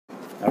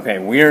Okay,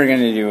 we're going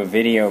to do a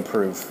video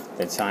proof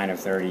that sine of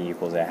 30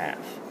 equals a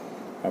half.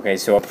 Okay,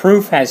 so a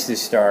proof has to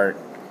start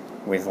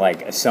with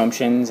like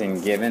assumptions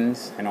and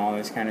givens and all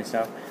this kind of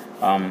stuff.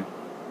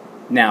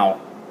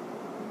 Now,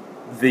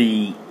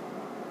 the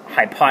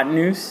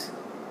hypotenuse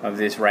of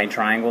this right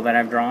triangle that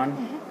I've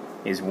drawn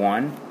is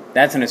 1.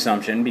 That's an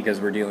assumption because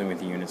we're dealing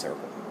with a unit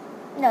circle.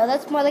 No,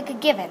 that's more like a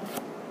given.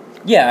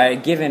 Yeah, a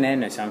given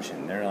and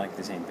assumption. They're like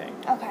the same thing.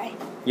 Okay.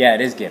 Yeah,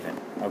 it is given.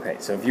 Okay,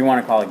 so if you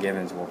want to call it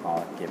givens, we'll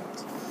call it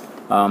givens.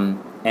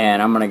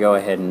 And I'm going to go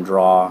ahead and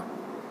draw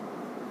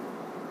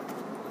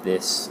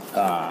this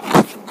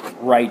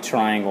right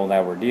triangle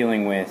that we're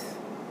dealing with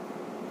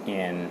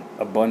in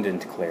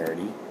abundant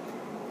clarity.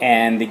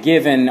 And the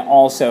given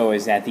also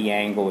is that the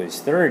angle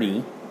is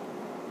 30.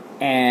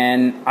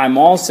 And I'm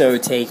also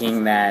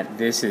taking that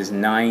this is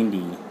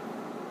 90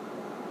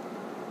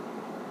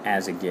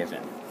 as a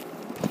given.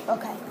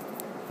 Okay.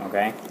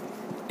 Okay?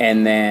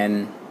 And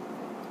then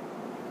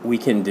we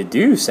can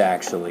deduce,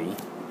 actually,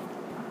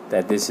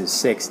 that this is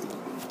 60.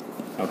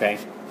 Okay?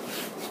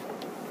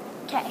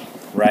 Okay.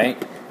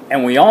 Right?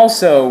 And we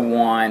also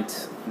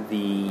want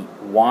the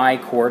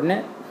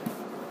y-coordinate.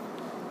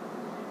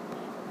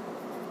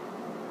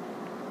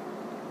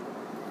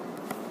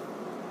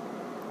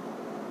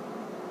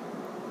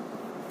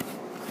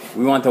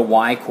 We want the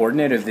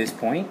y-coordinate of this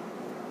point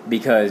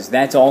because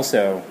that's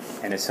also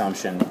an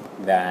assumption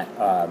that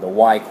the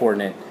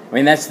y-coordinate, I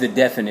mean, that's the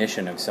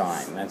definition of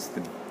sine. That's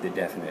the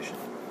definition.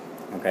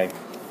 Okay?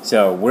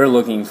 So we're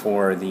looking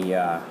for the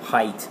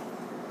height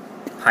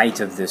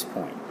of this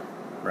point,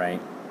 right?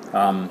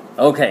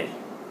 Okay.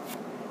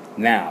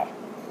 Now,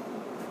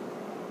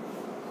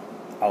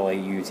 I'll let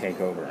you take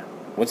over.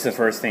 What's the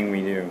first thing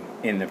we do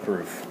in the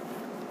proof?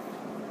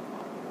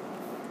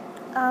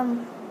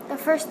 The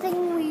first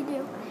thing we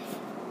do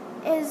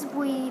is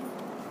we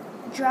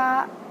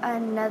draw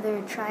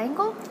another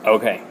triangle.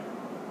 Okay.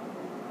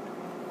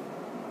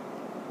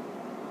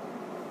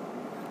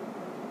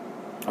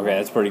 Okay,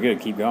 that's pretty good.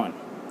 Keep going.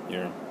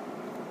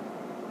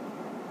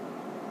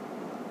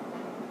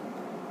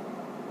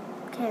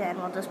 Okay, then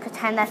we'll just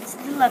pretend that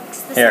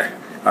looks the Here.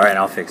 same. All right,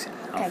 I'll fix it.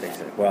 I'll fix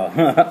it. Well,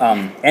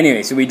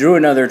 anyway, so we drew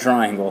another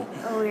triangle.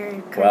 Oh,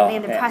 we're currently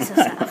in the process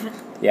of.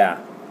 Yeah.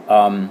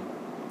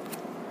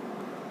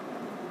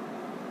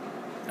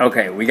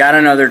 Okay, we got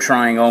another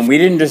triangle, and we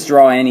didn't just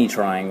draw any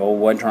triangle.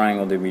 What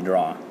triangle did we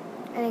draw?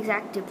 An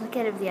exact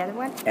duplicate of the other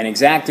one? An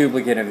exact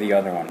duplicate of the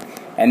other one.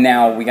 And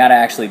now we got to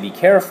actually be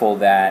careful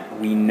that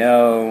we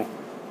know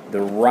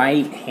the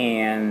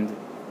right-hand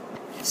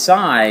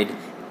side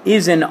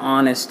is an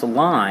honest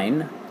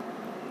line.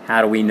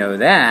 How do we know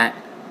that?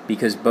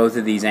 Because both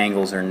of these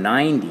angles are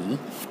 90.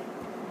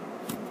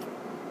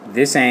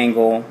 This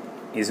angle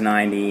is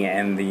 90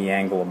 and the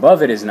angle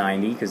above it is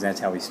 90 because that's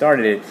how we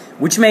started it,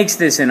 which makes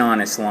this an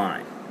honest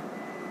line.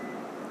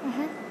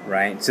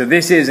 Right? So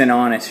this is an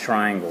honest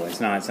triangle. It's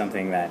not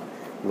something that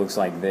looks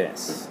like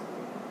this.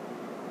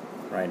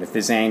 Right? If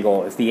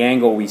the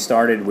angle we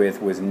started with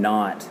was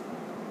not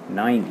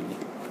 90,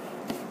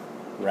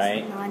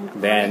 right?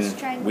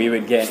 Then we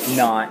would get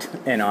not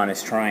an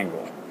honest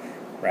triangle.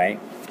 Right?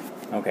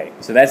 Okay,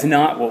 so that's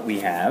not what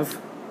we have.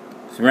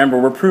 So remember,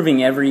 we're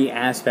proving every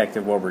aspect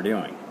of what we're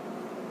doing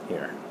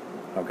here.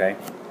 Okay?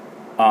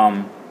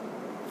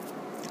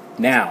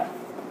 Now,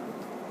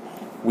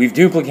 we've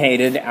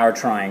duplicated our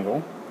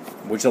triangle,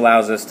 which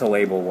allows us to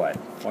label what?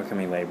 What can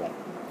we label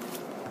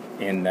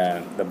in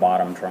the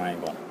bottom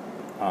triangle?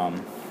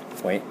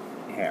 Wait,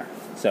 here.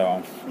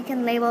 So we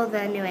can label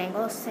the new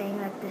angle saying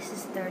that this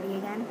is 30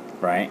 again.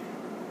 Right.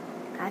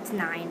 That's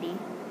 90.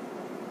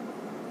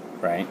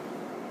 Right.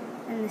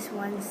 And this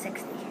one's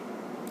 60.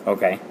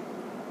 Okay.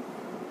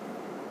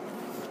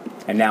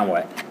 And now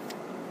what?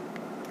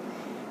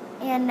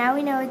 And now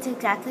we know it's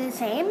exactly the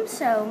same,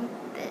 so...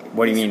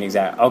 What do you mean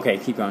exact? Okay,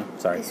 keep going.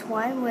 Sorry. This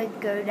one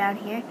would go down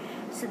here,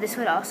 so this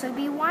would also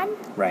be 1.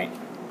 Right.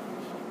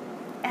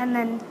 And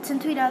then,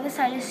 since we know this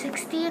side is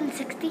 60 and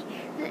 60,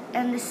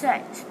 and this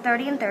side is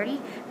 30 and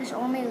 30, this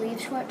only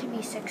leaves for it to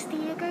be 60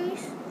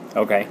 degrees.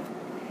 Okay.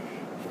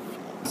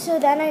 So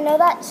then I know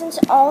that since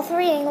all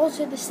three angles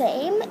are the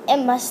same,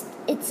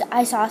 it's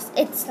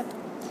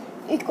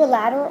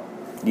equilateral.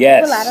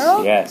 Yes.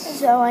 Equilateral. Yes.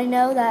 So I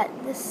know that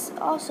this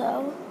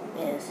also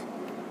is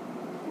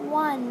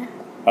 1.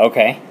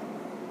 Okay.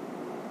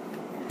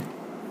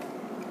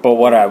 But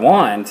what I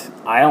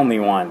only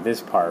want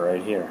this part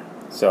right here.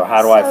 So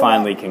how do I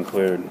finally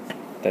conclude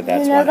that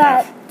that's 1/2? You know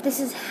that this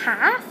is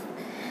half.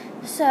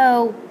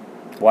 So.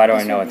 Why do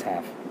I know it's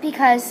half?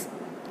 Because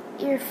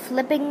you're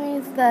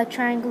flipping the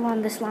triangle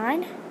on this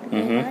line.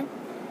 Line.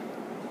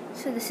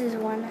 So this is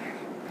 1/2.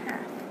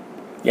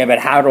 Yeah, but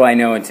how do I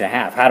know it's a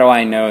half? How do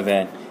I know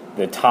that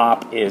the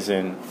top is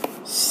in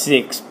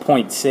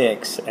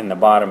 6.6 and the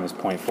bottom is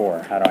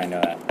 0.4? How do I know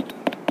that?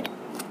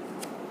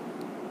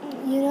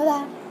 You know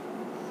that.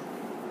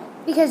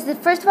 Because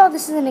first of all,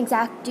 this is an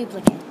exact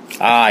duplicate.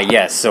 Ah,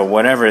 yes. So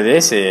whatever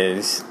this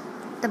is,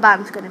 the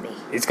bottom's going to be.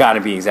 It's got to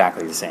be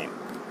exactly the same,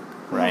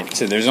 right?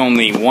 So there's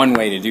only one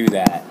way to do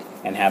that,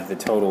 and have the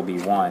total be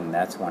 1,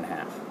 that's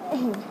 1/2.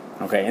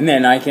 Okay, and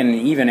then I can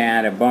even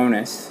add a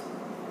bonus.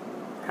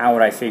 How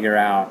would I figure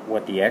out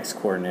what the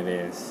x-coordinate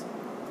is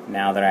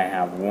now that I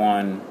have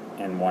 1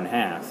 and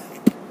 1/2?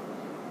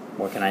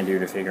 What can I do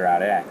to figure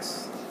out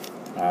x?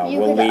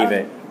 We'll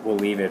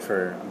leave it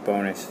for a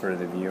bonus for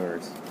the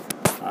viewers.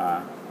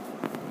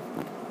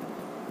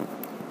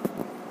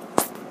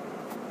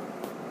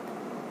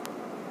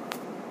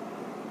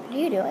 What are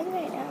you doing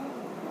right now?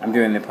 I'm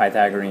doing the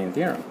Pythagorean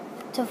theorem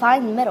To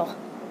find the middle.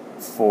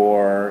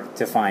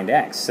 to find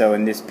x. So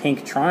in this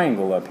pink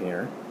triangle up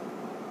here,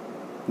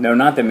 no,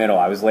 not the middle.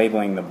 I was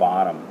labeling the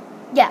bottom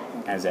Yeah.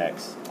 as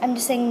x. I'm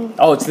just saying.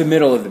 Oh, it's the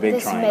middle of the big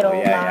this triangle. middle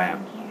Yeah,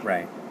 line here.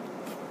 right.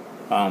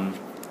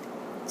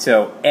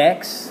 So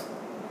x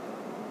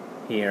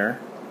here,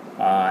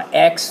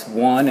 x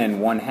 1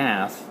 and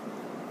 1/2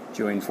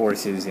 join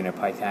forces in a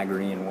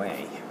Pythagorean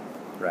way,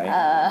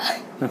 right?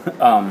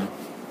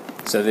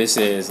 So this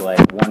is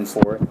like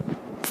 1/4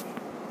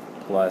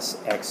 plus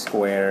x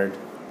squared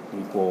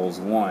equals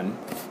 1.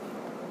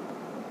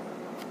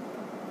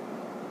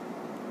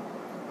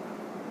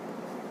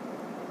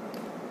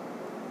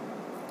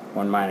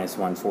 One minus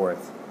 1/4.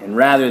 And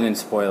rather than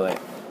spoil it,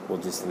 we'll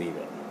just leave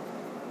it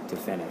to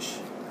finish,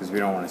 because we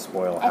don't want to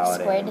spoil how X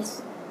it squared ends.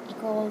 is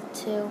equal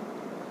to.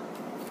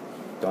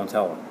 Don't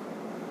tell them.